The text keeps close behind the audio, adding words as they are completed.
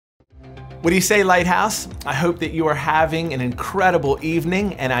What do you say, Lighthouse? I hope that you are having an incredible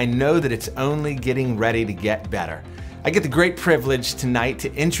evening, and I know that it's only getting ready to get better. I get the great privilege tonight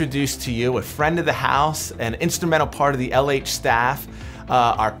to introduce to you a friend of the house, an instrumental part of the LH staff,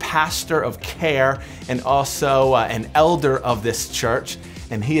 our pastor of care, and also an elder of this church,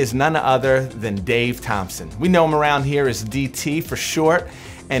 and he is none other than Dave Thompson. We know him around here as DT for short,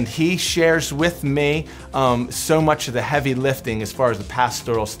 and he shares with me so much of the heavy lifting as far as the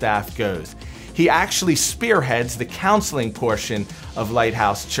pastoral staff goes. He actually spearheads the counseling portion of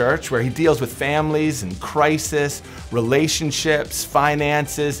Lighthouse Church, where he deals with families and crisis, relationships,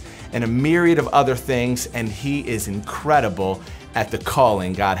 finances, and a myriad of other things, and he is incredible at the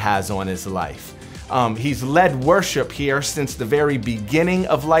calling God has on his life. He's led worship here since the very beginning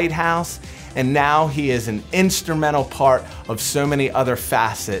of Lighthouse, and now he is an instrumental part of so many other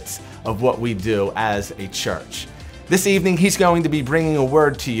facets of what we do as a church. This evening, he's going to be bringing a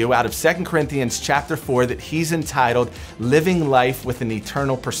word to you out of 2 Corinthians chapter 4 that he's entitled, Living Life with an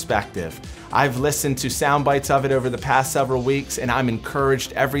Eternal Perspective. I've listened to sound bites of it over the past several weeks, and I'm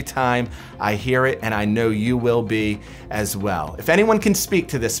encouraged every time I hear it, and I know you will be as well. If anyone can speak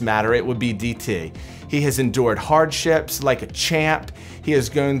to this matter, it would be DT. He has endured hardships like a champ. He has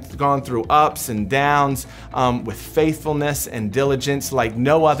gone through ups and downs with faithfulness and diligence like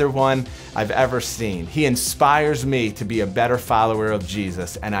no other one I've ever seen. He inspires me to be a better follower of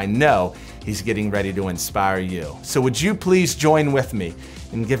Jesus, and I know he's getting ready to inspire you. So would you please join with me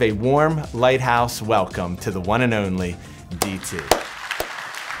and give a warm Lighthouse welcome to the one and only DT.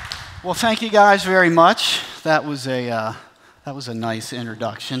 Well, thank you guys very much. That was a nice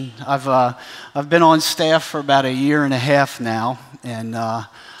introduction. I've been on staff for about 1.5 years now, and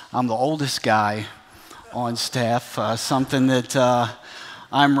I'm the oldest guy on staff. Something that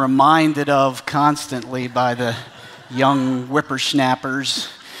I'm reminded of constantly by the young whippersnappers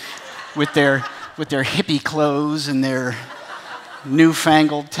with their hippie clothes and their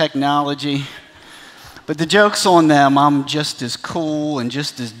newfangled technology. But the joke's on them. I'm just as cool and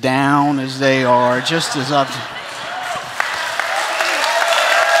just as down as they are, just as up.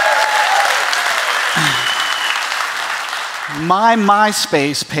 My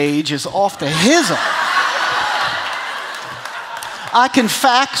MySpace page is off the hizzle. I can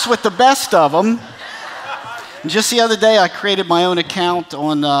fax with the best of them. And just the other day, I created my own account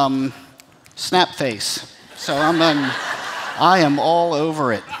on Snapface. So I am all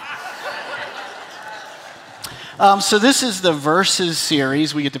over it. So this is the Verses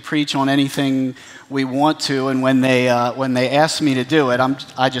series. We get to preach on anything we want to, and when they asked me to do it,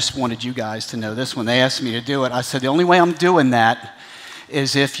 I just wanted you guys to know this. When they asked me to do it, I said, the only way I'm doing that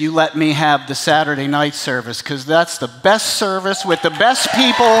is if you let me have the Saturday night service, because that's the best service with the best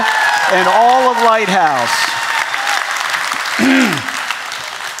people in all of Lighthouse.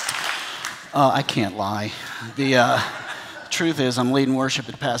 I can't lie. The truth is, I'm leading worship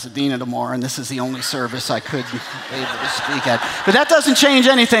at Pasadena tomorrow, and this is the only service I could be able to speak at. But that doesn't change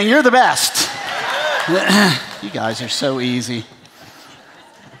anything. You're the best. You guys are so easy.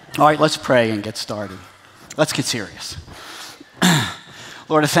 All right, let's pray and get started. Let's get serious.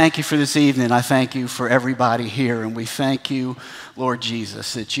 Lord, I thank you for this evening. I thank you for everybody here, and we thank you, Lord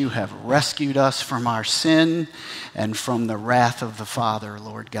Jesus, that you have rescued us from our sin and from the wrath of the Father,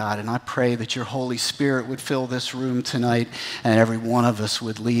 Lord God. And I pray that your Holy Spirit would fill this room tonight, and every one of us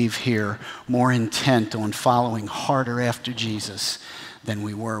would leave here more intent on following harder after Jesus than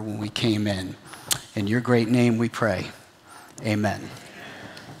we were when we came in. In your great name we pray. Amen.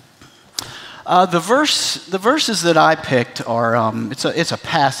 The verses that I picked are, it's a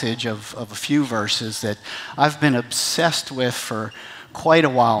passage of a few verses that I've been obsessed with for quite a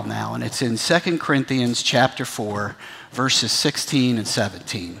while now, and it's in 2 Corinthians chapter 4, verses 16 and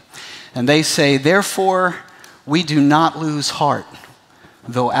 17. And they say, therefore, we do not lose heart.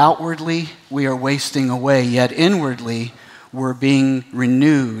 Though outwardly we are wasting away, yet inwardly we're being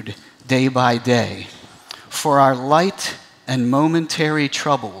renewed day by day. For our light and momentary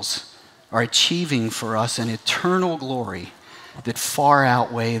troubles are achieving for us an eternal glory that far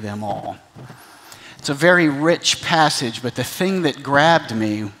outweigh them all. It's a very rich passage, but the thing that grabbed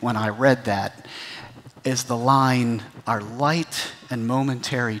me when I read that is the line, our light and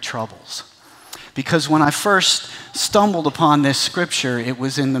momentary troubles. Because when I first stumbled upon this scripture, it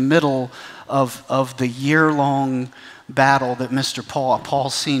was in the middle of the year-long battle that Mr. Paul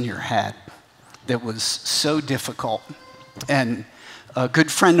Sr. had that was so difficult. And a good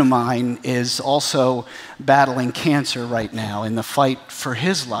friend of mine is also battling cancer right now in the fight for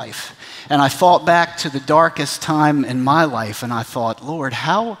his life. And I thought back to the darkest time in my life, and I thought, Lord,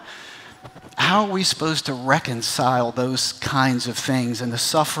 how How are we supposed to reconcile those kinds of things and the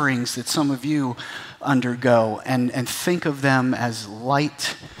sufferings that some of you undergo and think of them as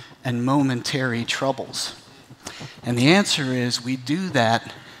light and momentary troubles? And the answer is we do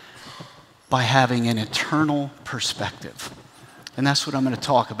that by having an eternal perspective. And that's what I'm going to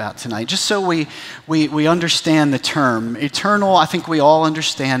talk about tonight. Just so we understand the term. Eternal, I think we all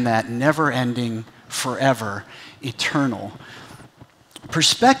understand that. Never-ending, forever, eternal.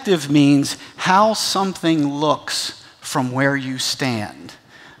 Perspective means how something looks from where you stand.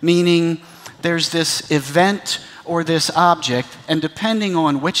 Meaning there's this event or this object, and depending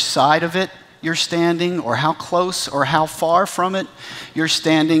on which side of it you're standing or how close or how far from it you're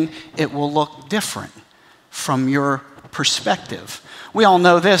standing, it will look different from your perspective. We all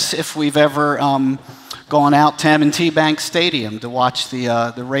know this if we've ever gone out to M&T Bank Stadium to watch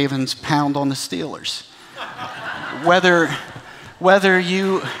the Ravens pound on the Steelers.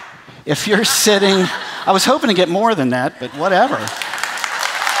 If you're sitting, I was hoping to get more than that, but whatever.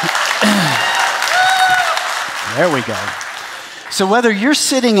 There we go. So whether you're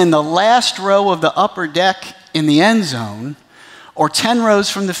sitting in the last row of the upper deck in the end zone or 10 rows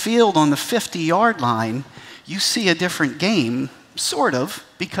from the field on the 50-yard line, you see a different game, sort of,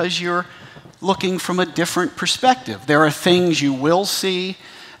 because you're looking from a different perspective. There are things you will see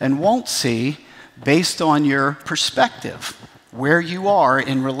and won't see based on your perspective, where you are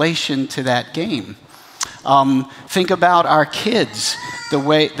in relation to that game. Think about our kids.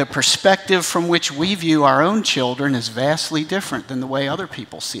 The perspective from which we view our own children is vastly different than the way other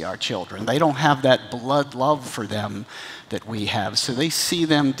people see our children. They don't have that blood love for them that we have, so they see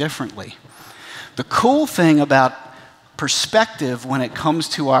them differently. The cool thing about perspective when it comes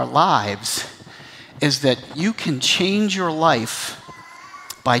to our lives is that you can change your life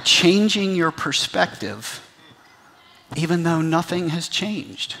by changing your perspective, even though nothing has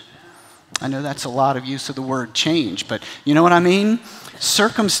changed. I know that's a lot of use of the word change, but you know what I mean?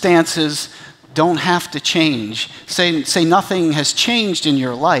 Circumstances don't have to change. Say nothing has changed in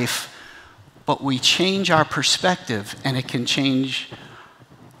your life, but we change our perspective and it can change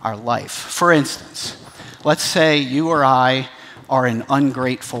our life. For instance, let's say you or I are an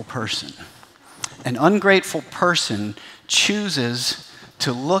ungrateful person. An ungrateful person chooses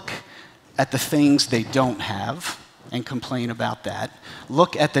to look at the things they don't have and complain about that.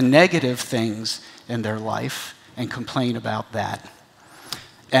 Look at the negative things in their life and complain about that.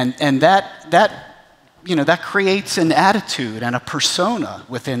 And that creates an attitude and a persona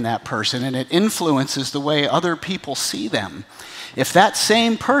within that person, and it influences the way other people see them. If that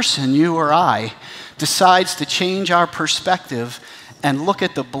same person, you or I, decides to change our perspective and look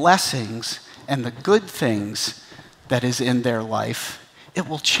at the blessings and the good things that is in their life, it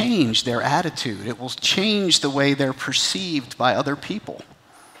will change their attitude. It will change the way they're perceived by other people.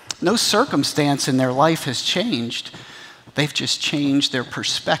 No circumstance in their life has changed. They've just changed their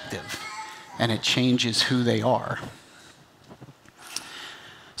perspective, and it changes who they are.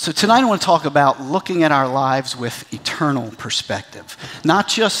 So tonight I want to talk about looking at our lives with eternal perspective. Not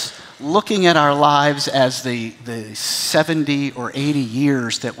just looking at our lives as the 70 or 80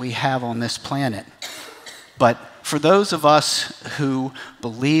 years that we have on this planet, but for those of us who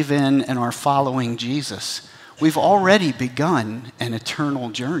believe in and are following Jesus, we've already begun an eternal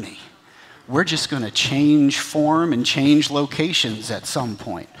journey. We're just going to change form and change locations at some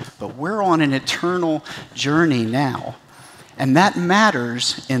point, but we're on an eternal journey now. And that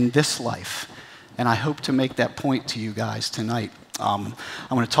matters in this life. And I hope to make that point to you guys tonight. I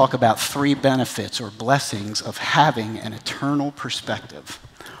want to talk about 3 benefits or blessings of having an eternal perspective.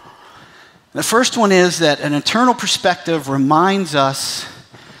 The first one is that an eternal perspective reminds us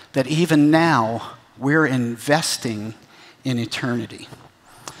that even now we're investing in eternity.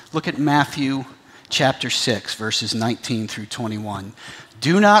 Look at Matthew chapter 6, verses 19 through 21.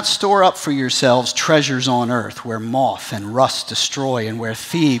 Do not store up for yourselves treasures on earth where moth and rust destroy and where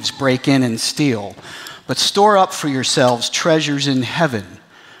thieves break in and steal, but store up for yourselves treasures in heaven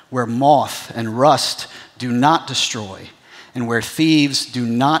where moth and rust do not destroy and where thieves do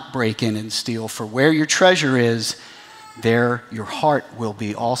not break in and steal. For where your treasure is, there your heart will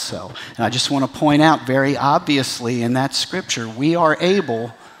be also. And I just want to point out very obviously in that scripture, we are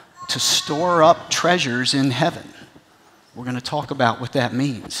able to store up treasures in heaven. We're going to talk about what that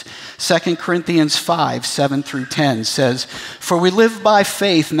means. 2 Corinthians 5, 7 through 10 says, For we live by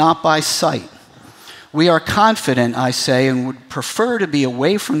faith, not by sight. We are confident, I say, and would prefer to be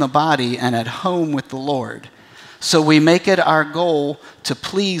away from the body and at home with the Lord. So we make it our goal to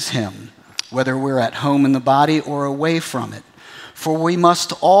please him, whether we're at home in the body or away from it. For we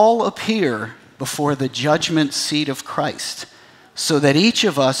must all appear before the judgment seat of Christ, so that each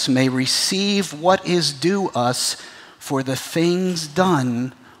of us may receive what is due us for the things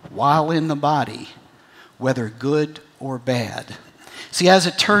done while in the body, whether good or bad. See, as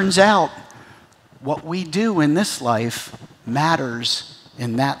it turns out, what we do in this life matters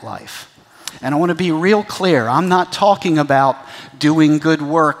in that life. And I want to be real clear. I'm not talking about doing good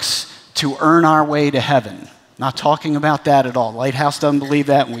works to earn our way to heaven. Not talking about that at all. Lighthouse doesn't believe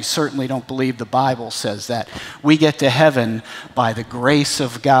that, and we certainly don't believe the Bible says that. We get to heaven by the grace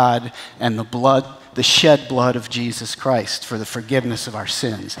of God and the shed blood of Jesus Christ for the forgiveness of our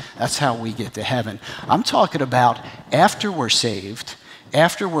sins. That's how we get to heaven. I'm talking about after we're saved,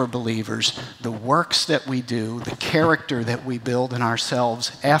 after we're believers, the works that we do, the character that we build in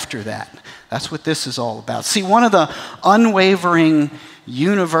ourselves after that. That's what this is all about. See, one of the unwavering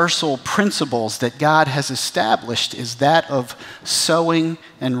universal principles that God has established is that of sowing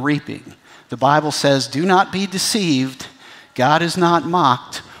and reaping. The Bible says, "Do not be deceived. God is not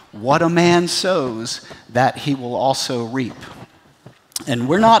mocked. What a man sows, that he will also reap." And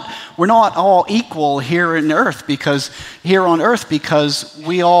we're not all equal here on earth because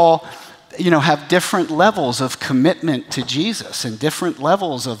we all have different levels of commitment to Jesus and different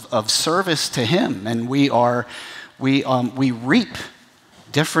levels of service to him, and we reap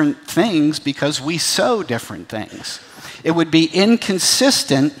different things because we sow different things. It would be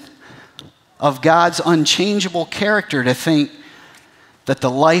inconsistent of God's unchangeable character to think that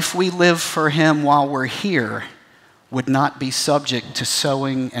the life we live for him while we're here would not be subject to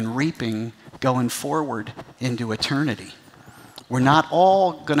sowing and reaping going forward into eternity. We're not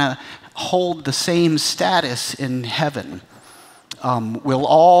all going to hold the same status in heaven. We'll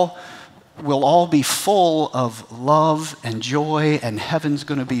all be full of love and joy, and heaven's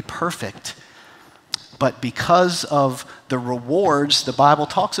going to be perfect. But because of the rewards, the Bible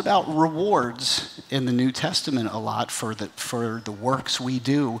talks about rewards in the New Testament a lot for the works we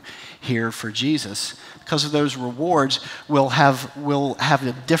do here for Jesus. Because of those rewards, we'll have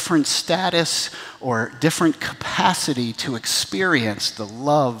a different status or different capacity to experience the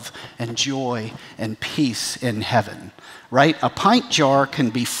love and joy and peace in heaven, right? A pint jar can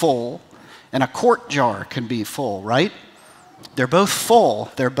be full, and a quart jar can be full, right? They're both full.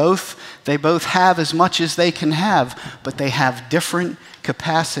 They both have as much as they can have, but they have different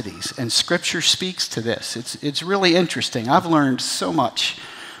capacities. And Scripture speaks to this. It's really interesting. I've learned so much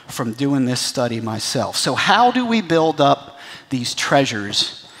from doing this study myself. So how do we build up these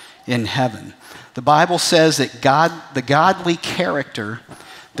treasures in heaven? The Bible says that the godly character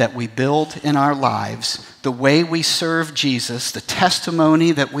that we build in our lives, the way we serve Jesus, the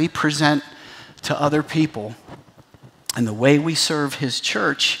testimony that we present to other people, and the way we serve his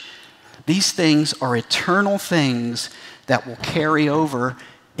church, these things are eternal things that will carry over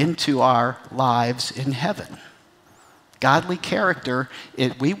into our lives in heaven. Godly character,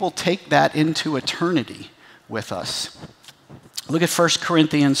 we will take that into eternity with us. Look at 1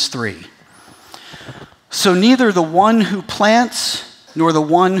 Corinthians 3. So neither the one who plants nor the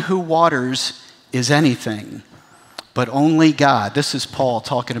one who waters is anything, but only God. This is Paul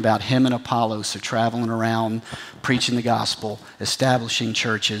talking about him and Apollos are traveling around, preaching the gospel, establishing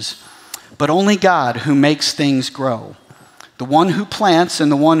churches. But only God who makes things grow. The one who plants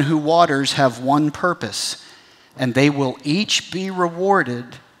and the one who waters have one purpose, and they will each be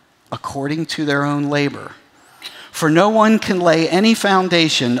rewarded according to their own labor. For no one can lay any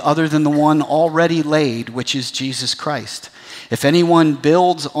foundation other than the one already laid, which is Jesus Christ. If anyone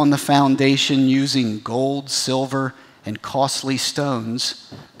builds on the foundation using gold, silver, and costly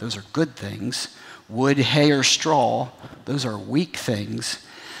stones, those are good things, wood, hay, or straw, those are weak things,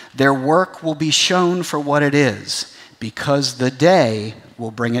 their work will be shown for what it is, because the day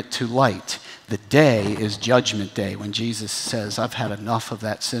will bring it to light. The day is Judgment Day, when Jesus says, I've had enough of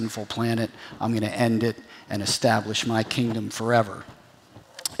that sinful planet. I'm going to end it and establish my kingdom forever.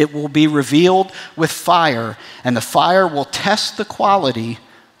 It will be revealed with fire, and the fire will test the quality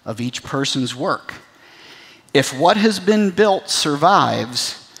of each person's work. If what has been built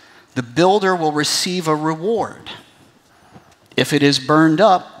survives, the builder will receive a reward. If it is burned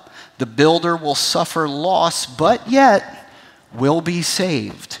up, the builder will suffer loss, but yet will be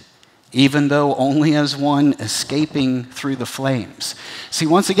saved, even though only as one escaping through the flames. See,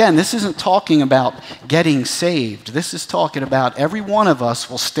 once again, this isn't talking about getting saved. This is talking about every one of us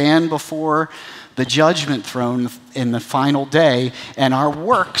will stand before the judgment throne in the final day, and our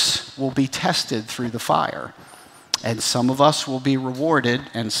works will be tested through the fire. And some of us will be rewarded,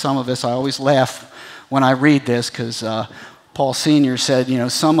 and some of us, I always laugh when I read this, because Paul Sr.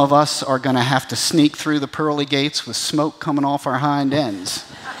 said, some of us are going to have to sneak through the pearly gates with smoke coming off our hind ends.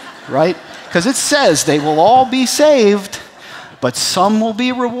 Right? Because it says they will all be saved, but some will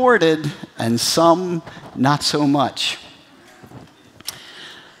be rewarded and some not so much.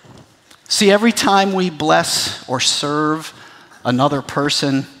 See, every time we bless or serve another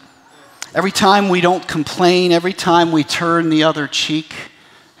person, every time we don't complain, every time we turn the other cheek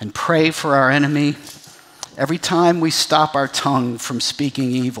and pray for our enemy, every time we stop our tongue from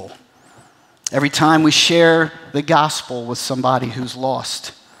speaking evil, every time we share the gospel with somebody who's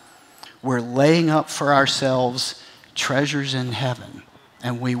lost, we're laying up for ourselves treasures in heaven,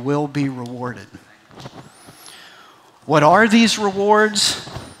 and we will be rewarded. What are these rewards?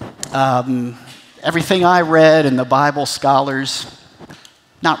 Everything I read and the Bible scholars,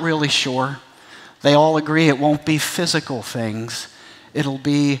 not really sure. They all agree it won't be physical things. It'll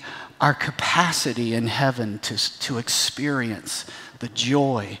be our capacity in heaven to experience the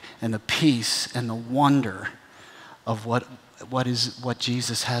joy and the peace and the wonder of what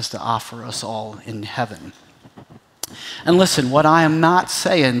Jesus has to offer us all in heaven. And listen, what I am not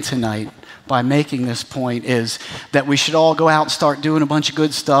saying tonight by making this point is that we should all go out and start doing a bunch of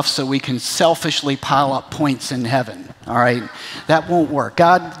good stuff so we can selfishly pile up points in heaven, all right? That won't work.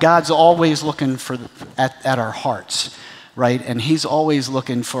 God's always looking at our hearts, right? And he's always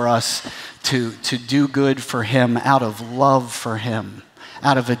looking for us to do good for him out of love for him,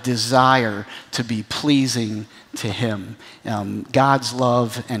 out of a desire to be pleasing to him. God's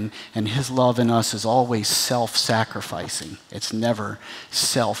love and his love in us is always self-sacrificing. It's never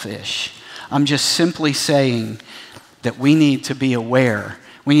selfish. I'm just simply saying that we need to be aware.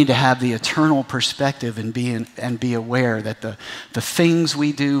 We need to have the eternal perspective and be aware that the things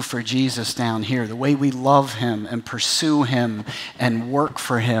we do for Jesus down here, the way we love him and pursue him and work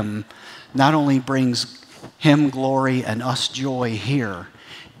for him, not only brings him glory and us joy here,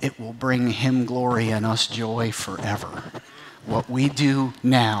 it will bring him glory and us joy forever. What we do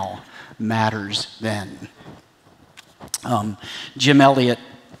now matters then. Jim Elliot,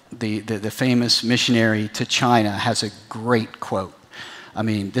 the famous missionary to China, has a great quote. I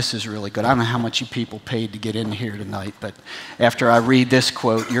mean, this is really good. I don't know how much you people paid to get in here tonight, but after I read this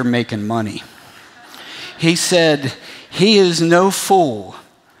quote, you're making money. He said, "He is no fool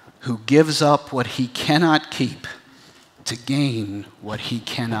who gives up what he cannot keep to gain what he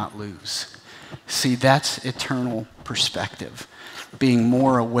cannot lose." See, that's eternal perspective. Being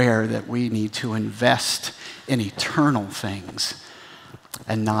more aware that we need to invest in eternal things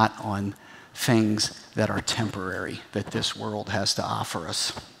and not on things that are temporary that this world has to offer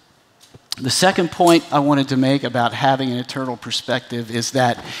us. The second point I wanted to make about having an eternal perspective is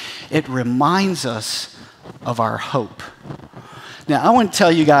that it reminds us of our hope. Now, I want to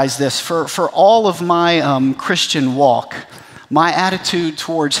tell you guys this. For all of my Christian walk, my attitude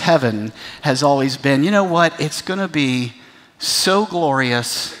towards heaven has always been, you know what? It's going to be so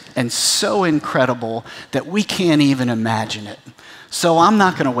glorious and so incredible that we can't even imagine it. So I'm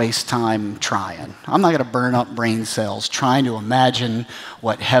not going to waste time trying. I'm not going to burn up brain cells trying to imagine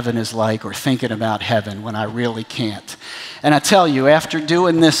what heaven is like or thinking about heaven when I really can't. And I tell you, after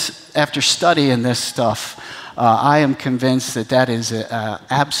doing this, after studying this stuff, I am convinced that is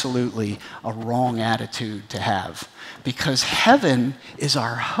absolutely a wrong attitude to have, because heaven is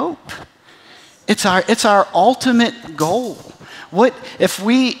our hope. It's our ultimate goal. What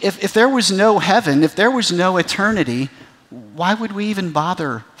if there was no heaven, if there was no eternity, why would we even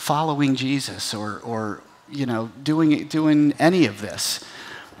bother following Jesus or doing any of this?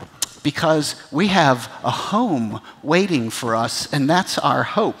 Because we have a home waiting for us, and that's our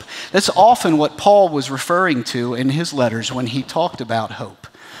hope. That's often what Paul was referring to in his letters when he talked about hope.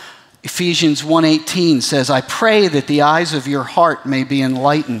 Ephesians 1:18 says, "I pray that the eyes of your heart may be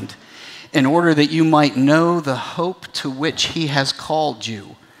enlightened, in order that you might know the hope to which he has called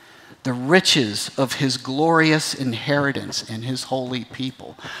you, the riches of his glorious inheritance in his holy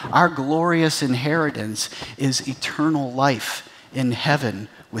people." Our glorious inheritance is eternal life in heaven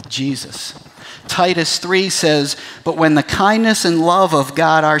with Jesus. Titus 3 says, "But when the kindness and love of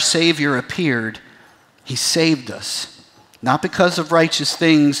God our Savior appeared, he saved us, not because of righteous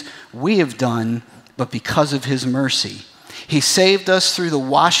things we have done, but because of his mercy. He saved us through the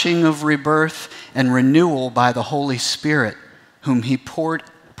washing of rebirth and renewal by the Holy Spirit, whom he poured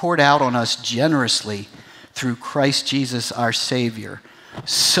out on us generously through Christ Jesus our Savior,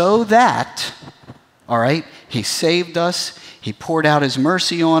 so that," all right, he saved us, he poured out his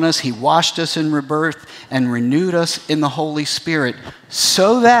mercy on us, he washed us in rebirth and renewed us in the Holy Spirit,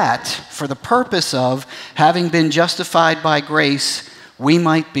 so that, for the purpose of having been justified by grace, we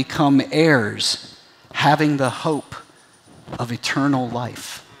might become heirs, having the hope of eternal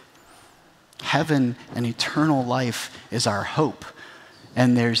life. Heaven and eternal life is our hope.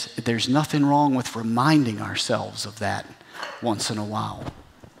 And there's nothing wrong with reminding ourselves of that. once in a while.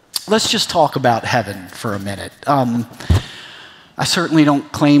 Let's just talk about heaven for a minute. I certainly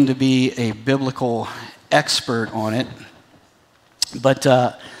don't claim to be a biblical expert on it, but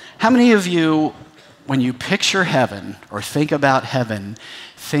how many of you, when you picture heaven or think about heaven,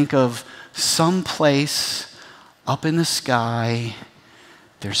 think of some place up in the sky,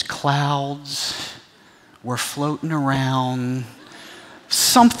 there's clouds, we're floating around,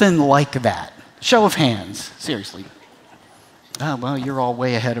 something like that? Show of hands, seriously. Oh, well, you're all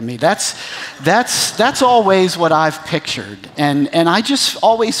way ahead of me. That's always what I've pictured. And I just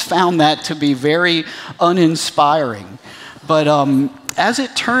always found that to be very uninspiring. But as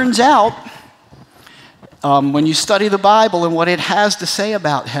it turns out, when you study the Bible and what it has to say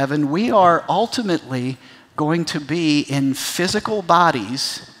about heaven, we are ultimately going to be in physical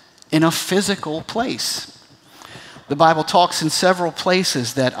bodies in a physical place. The Bible talks in several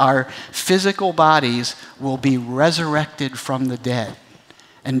places that our physical bodies will be resurrected from the dead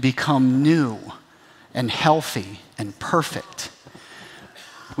and become new and healthy and perfect,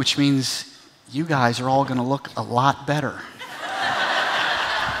 which means you guys are all going to look a lot better.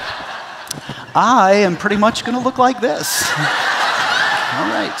 I am pretty much going to look like this. All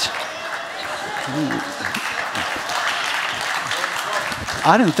right.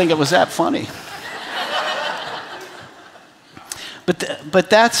 I didn't think it was that funny. But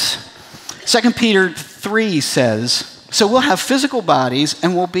that's, 2 Peter 3 says, so we'll have physical bodies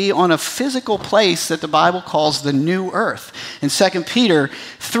and we'll be on a physical place that the Bible calls the new earth. In 2 Peter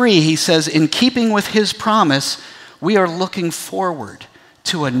 3, he says, in keeping with his promise, we are looking forward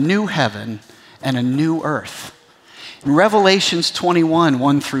to a new heaven and a new earth. In Revelations 21,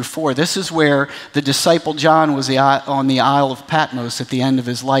 1 through 4, this is where the disciple John was on the Isle of Patmos at the end of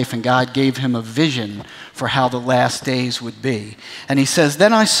his life, and God gave him a vision for how the last days would be. And he says,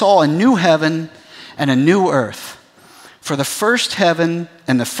 then I saw a new heaven and a new earth. For the first heaven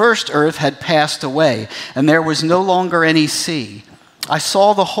and the first earth had passed away, and there was no longer any sea. I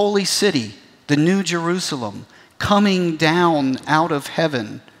saw the holy city, the new Jerusalem, coming down out of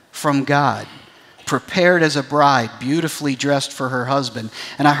heaven from God, prepared as a bride, beautifully dressed for her husband.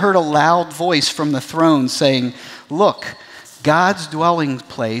 And I heard a loud voice from the throne saying, look, God's dwelling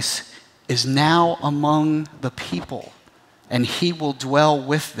place is now among the people, and he will dwell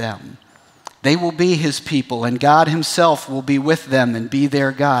with them. They will be his people, and God himself will be with them and be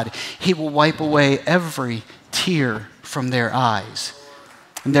their God. He will wipe away every tear from their eyes.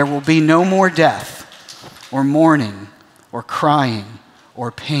 And there will be no more death, or mourning, or crying, or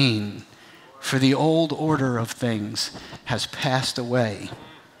pain, for the old order of things has passed away.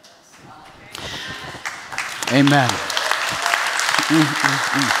 Amen.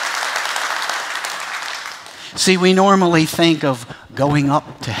 See, we normally think of going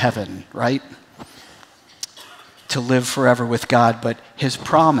up to heaven, right? To live forever with God, but his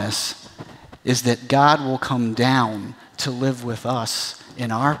promise is that God will come down to live with us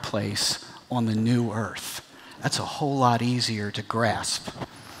in our place on the new earth. That's a whole lot easier to grasp.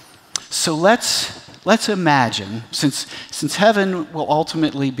 So let's imagine, since heaven will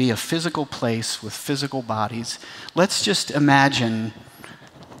ultimately be a physical place with physical bodies, let's just imagine,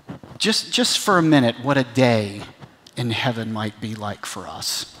 just for a minute, what a day in heaven might be like for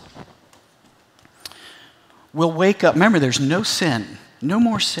us. We'll wake up, remember there's no sin, no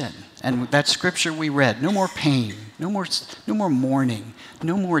more sin. And that scripture we read, no more pain, no more mourning,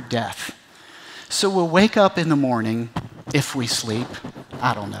 no more death. So we'll wake up in the morning, if we sleep,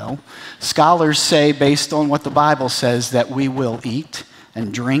 I don't know. Scholars say, based on what the Bible says, that we will eat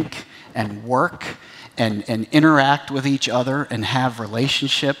and drink and work and interact with each other and have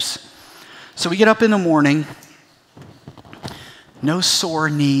relationships. So we get up in the morning, no sore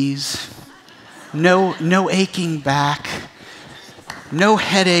knees, no aching back, no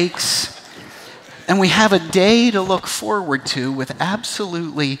headaches, and we have a day to look forward to with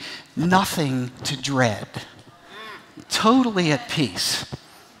absolutely nothing to dread. Totally at peace.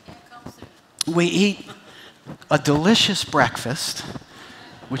 We eat a delicious breakfast,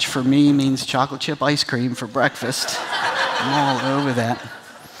 which for me means chocolate chip ice cream for breakfast. I'm all over that.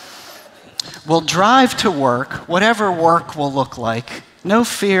 We'll drive to work, whatever work will look like. No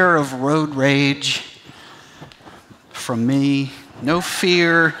fear of road rage from me. No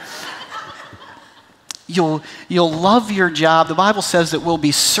fear. You'll love your job. The Bible says that we'll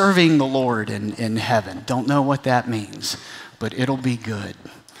be serving the Lord in heaven. Don't know what that means, but it'll be good.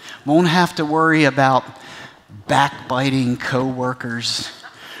 Won't have to worry about backbiting coworkers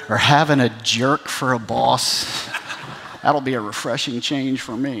or having a jerk for a boss. That'll be a refreshing change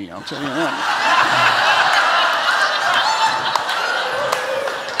for me, I'll tell you that.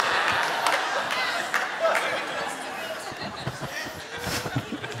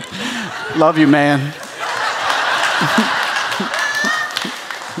 Love you, man.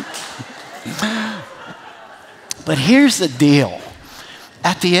 But here's the deal.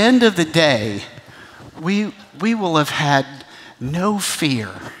 At the end of the day, we will have had no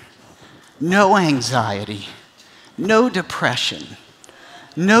fear, no anxiety, no depression,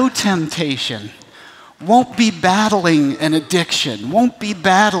 no temptation, won't be battling an addiction, won't be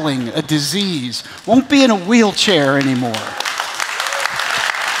battling a disease, won't be in a wheelchair anymore.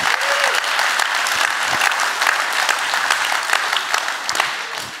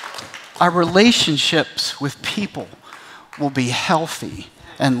 Our relationships with people will be healthy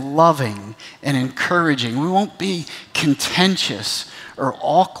and loving and encouraging. We won't be contentious or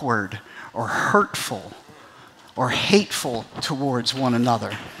awkward or hurtful or hateful towards one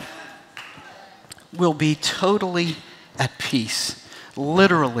another. We'll be totally at peace.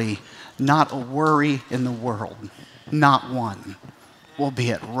 Literally, not a worry in the world. Not one. We'll be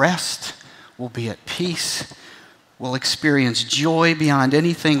at rest. We'll be at peace. We'll experience joy beyond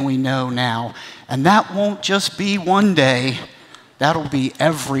anything we know now. And that won't just be one day. That'll be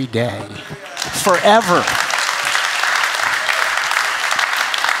every day. Forever.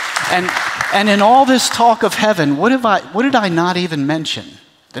 And in all this talk of heaven, what did I not even mention?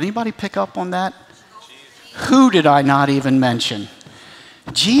 Did anybody pick up on that? Who did I not even mention?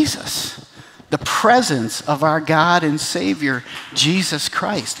 Jesus, the presence of our God and Savior, Jesus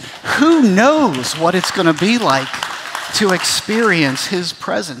Christ. Who knows what it's going to be like to experience His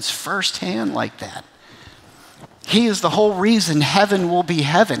presence firsthand like that? He is the whole reason heaven will be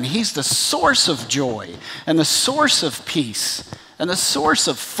heaven. He's the source of joy and the source of peace and the source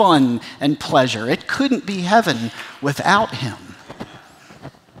of fun and pleasure. It couldn't be heaven without Him.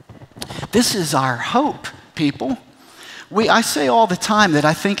 This is our hope, people. I say all the time that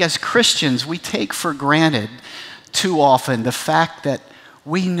I think as Christians we take for granted too often the fact that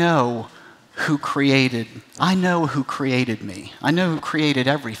we know who created. I know who created me. I know who created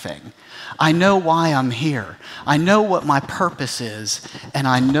everything. I know why I'm here. I know what my purpose is, and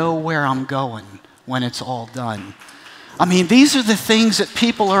I know where I'm going when it's all done. I mean, these are the things that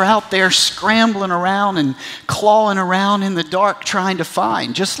people are out there scrambling around and clawing around in the dark trying to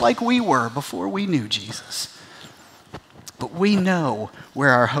find, just like we were before we knew Jesus. But we know where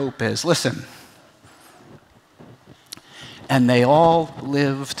our hope is. Listen. And they all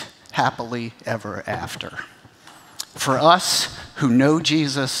lived happily ever after. For us who know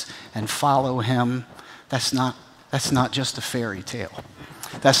Jesus and follow Him, that's not just a fairy tale.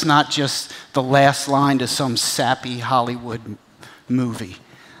 That's not just the last line to some sappy Hollywood movie.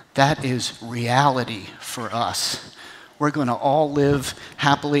 That is reality for us. We're going to all live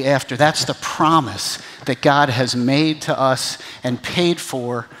happily after. That's the promise that God has made to us and paid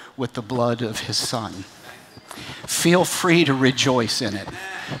for with the blood of His Son. Feel free to rejoice in it.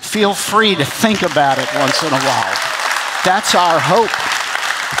 Feel free to think about it once in a while. That's our hope.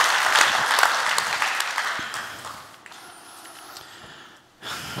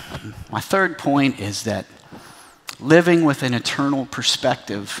 My third point is that living with an eternal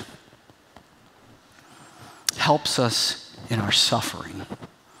perspective helps us in our suffering.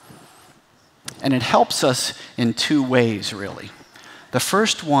 And it helps us in two ways, really. The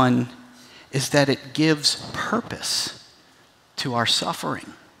first one is that it gives purpose to our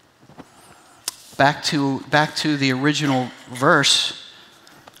suffering. Back to the original verse,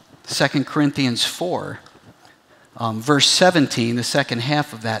 2 Corinthians 4, verse 17, the second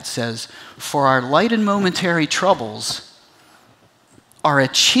half of that says, "For our light and momentary troubles are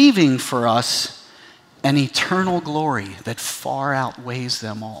achieving for us an eternal glory that far outweighs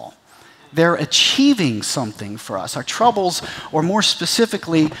them all." They're achieving something for us. Our troubles, or more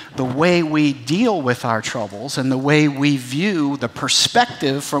specifically, the way we deal with our troubles and the way we view, the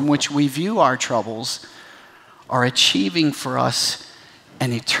perspective from which we view our troubles, are achieving for us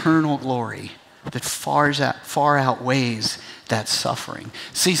an eternal glory that far outweighs that suffering.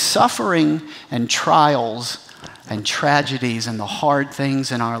 See, suffering and trials and tragedies and the hard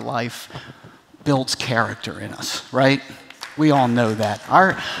things in our life builds character in us, right? We all know that.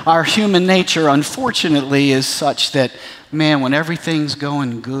 Our human nature, unfortunately, is such that, man, when everything's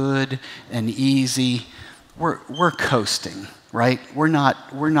going good and easy, we're coasting, right? We're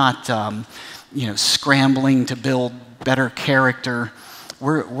not scrambling to build better character.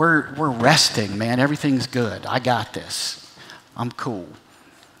 We're resting, man. Everything's good. I got this. I'm cool.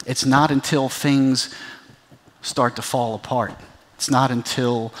 It's not until things start to fall apart. It's not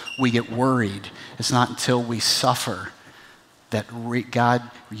until we get worried. It's not until we suffer that God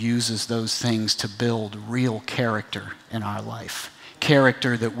uses those things to build real character in our life.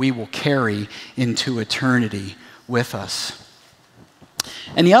 Character that we will carry into eternity with us.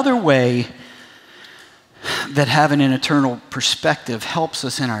 And the other way that having an eternal perspective helps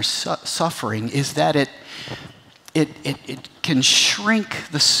us in our suffering is that it can shrink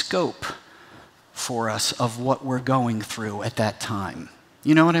the scope for us of what we're going through at that time.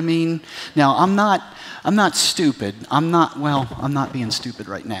 You know what I mean? Now, I'm not stupid. I'm not being stupid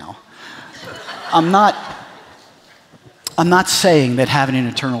right now. I'm not saying that having an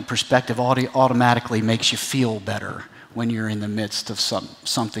eternal perspective automatically makes you feel better when you're in the midst of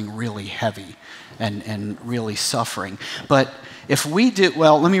something really heavy and really suffering. But if we do,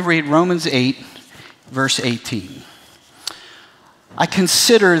 well, let me read Romans 8, verse 18. I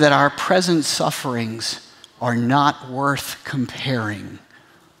consider that our present sufferings are not worth comparing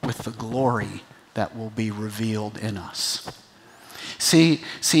with the glory that will be revealed in us. See,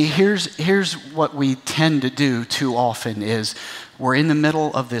 here's what we tend to do too often is we're in the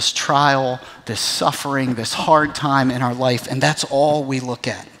middle of this trial, this suffering, this hard time in our life, and that's all we look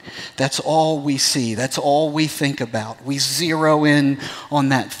at. That's all we see. That's all we think about. We zero in on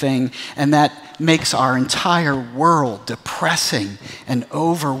that thing, and that makes our entire world depressing and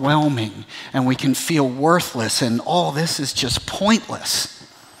overwhelming, and we can feel worthless, and all this is just pointless.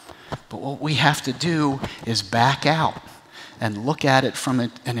 But what we have to do is back out and look at it from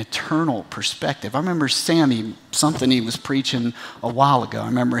an eternal perspective. I remember Sammy, something he was preaching a while ago. I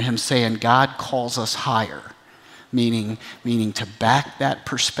remember him saying, God calls us higher, meaning to back that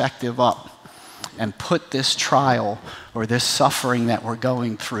perspective up and put this trial or this suffering that we're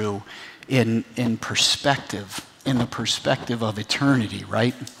going through in perspective, in the perspective of eternity,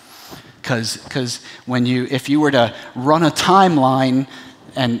 right? Because if you were to run a timeline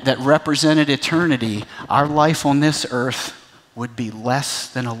and that represented eternity, our life on this earth would be less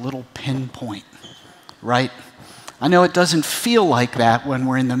than a little pinpoint, right? I know it doesn't feel like that when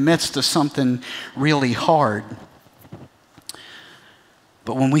we're in the midst of something really hard.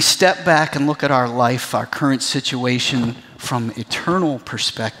 But when we step back and look at our life, our current situation from eternal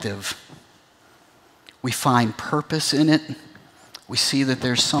perspective, we find purpose in it. We see that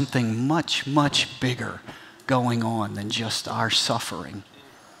there's something much, much bigger going on than just our suffering.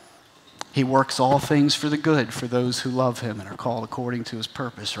 He works all things for the good for those who love him and are called according to his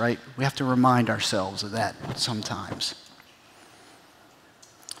purpose, right? We have to remind ourselves of that sometimes.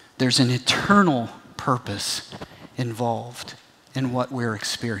 There's an eternal purpose involved in what we're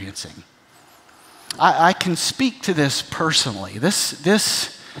experiencing. I can speak to this personally.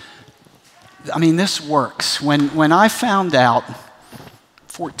 This works. When I found out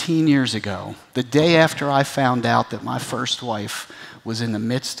 14 years ago, the day after I found out that my first wife was in the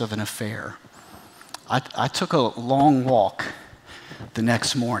midst of an affair, I took a long walk the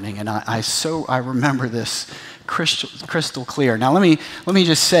next morning, and I remember this crystal clear. Now let me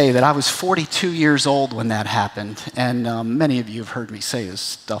just say that I was 42 years old when that happened, and many of you have heard me say this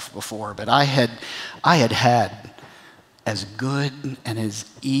stuff before, but I had as good and as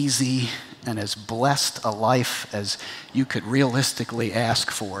easy and as blessed a life as you could realistically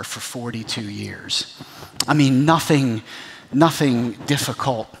ask for 42 years. I mean, nothing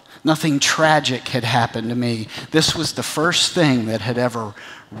difficult, nothing tragic had happened to me. This was the first thing that had ever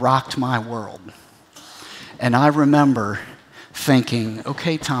rocked my world. And I remember thinking,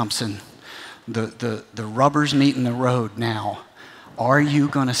 okay, Thompson, the rubber's meeting the road now. Are you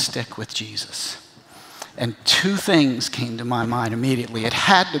going to stick with Jesus? And two things came to my mind immediately. It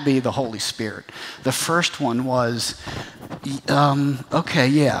had to be the Holy Spirit. The first one was,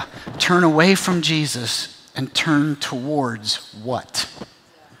 turn away from Jesus and turn towards what?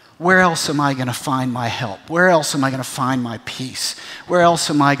 Where else am I going to find my help? Where else am I going to find my peace? Where else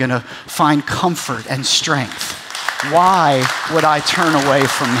am I going to find comfort and strength? Why would I turn away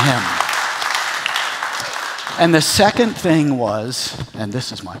from him? And the second thing was, and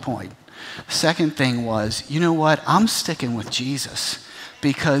this is my point, the second thing was, you know what? I'm sticking with Jesus,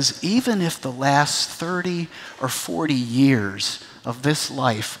 because even if the last 30 or 40 years of this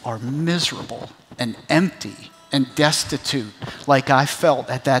life are miserable and empty and destitute like I felt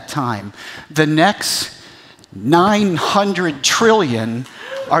at that time, the next 900 trillion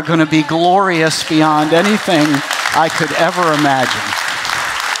are going to be glorious beyond anything I could ever imagine.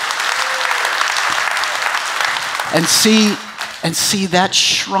 And see, that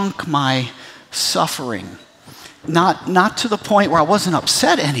shrunk my suffering. Not to the point where I wasn't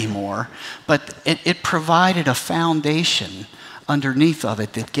upset anymore, but it provided a foundation underneath of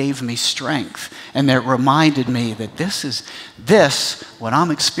it that gave me strength, and that reminded me that what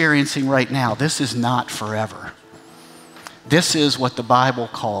I'm experiencing right now, this is not forever. This is what the Bible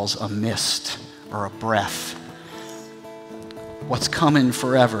calls a mist or a breath. What's coming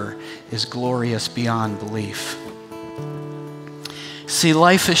forever is glorious beyond belief. See,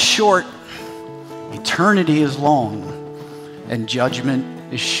 life is short, eternity is long, and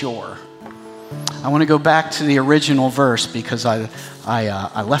judgment is sure. I want to go back to the original verse because I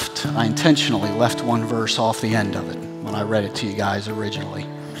intentionally left one verse off the end of it when I read it to you guys originally.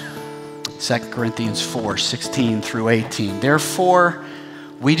 2 Corinthians 4:16 through 18. Therefore,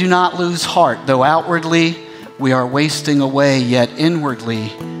 we do not lose heart, though outwardly we are wasting away, yet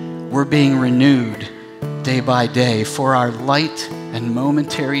inwardly we're being renewed day by day. For our light and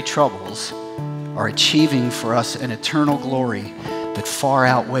momentary troubles are achieving for us an eternal glory that far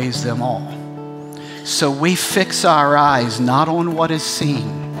outweighs them all. So we fix our eyes not on what is seen,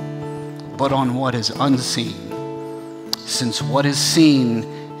 but on what is unseen. Since what is seen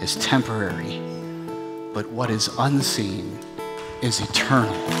is temporary, but what is unseen is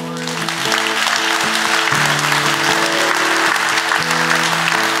eternal.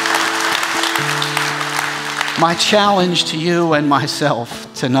 My challenge to you and myself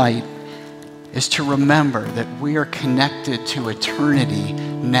tonight is to remember that we are connected to eternity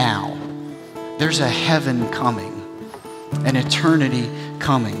now. There's a heaven coming, an eternity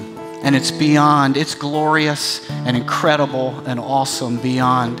coming, and it's beyond, it's glorious and incredible and awesome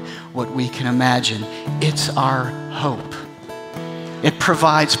beyond what we can imagine. It's our hope. It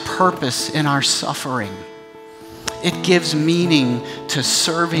provides purpose in our suffering. It gives meaning to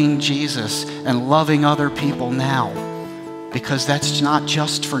serving Jesus and loving other people now, because that's not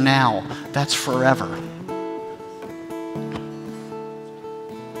just for now, that's forever.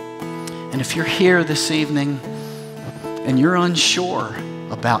 And if you're here this evening and you're unsure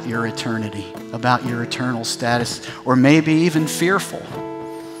about your eternity, about your eternal status, or maybe even fearful,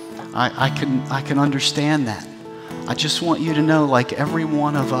 I can understand that. I just want you to know, like every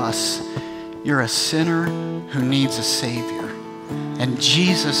one of us, you're a sinner who needs a Savior. And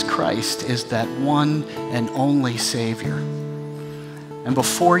Jesus Christ is that one and only Savior. And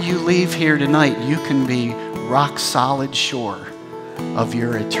before you leave here tonight, you can be rock solid sure of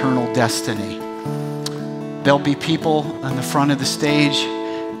your eternal destiny. There'll be people on the front of the stage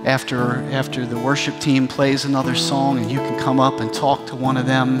after the worship team plays another song, and you can come up and talk to one of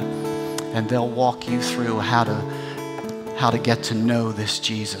them, and they'll walk you through how to get to know this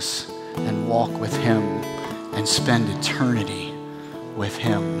Jesus and walk with him and spend eternity with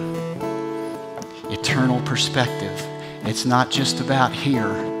him. Eternal perspective. It's not just about here.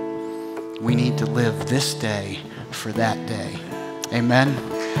 We need to live this day for that day. Amen?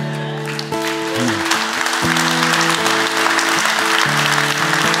 Amen.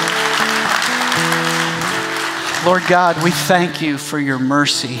 Lord God, we thank you for your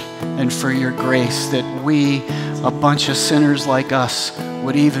mercy and for your grace that we, a bunch of sinners like us,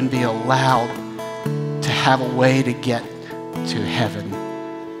 would even be allowed to have a way to get to heaven,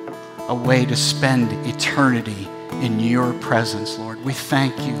 a way to spend eternity in your presence, Lord. We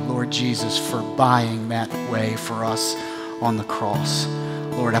thank you, Lord Jesus, for buying that way for us on the cross.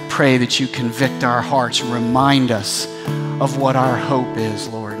 Lord, I pray that you convict our hearts, remind us of what our hope is,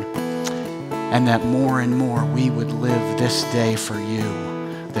 Lord, and that more and more we would live this day for you,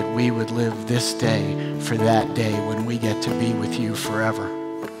 that we would live this day for that day when we get to be with you forever.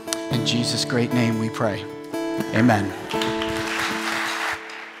 In Jesus' great name we pray. Amen.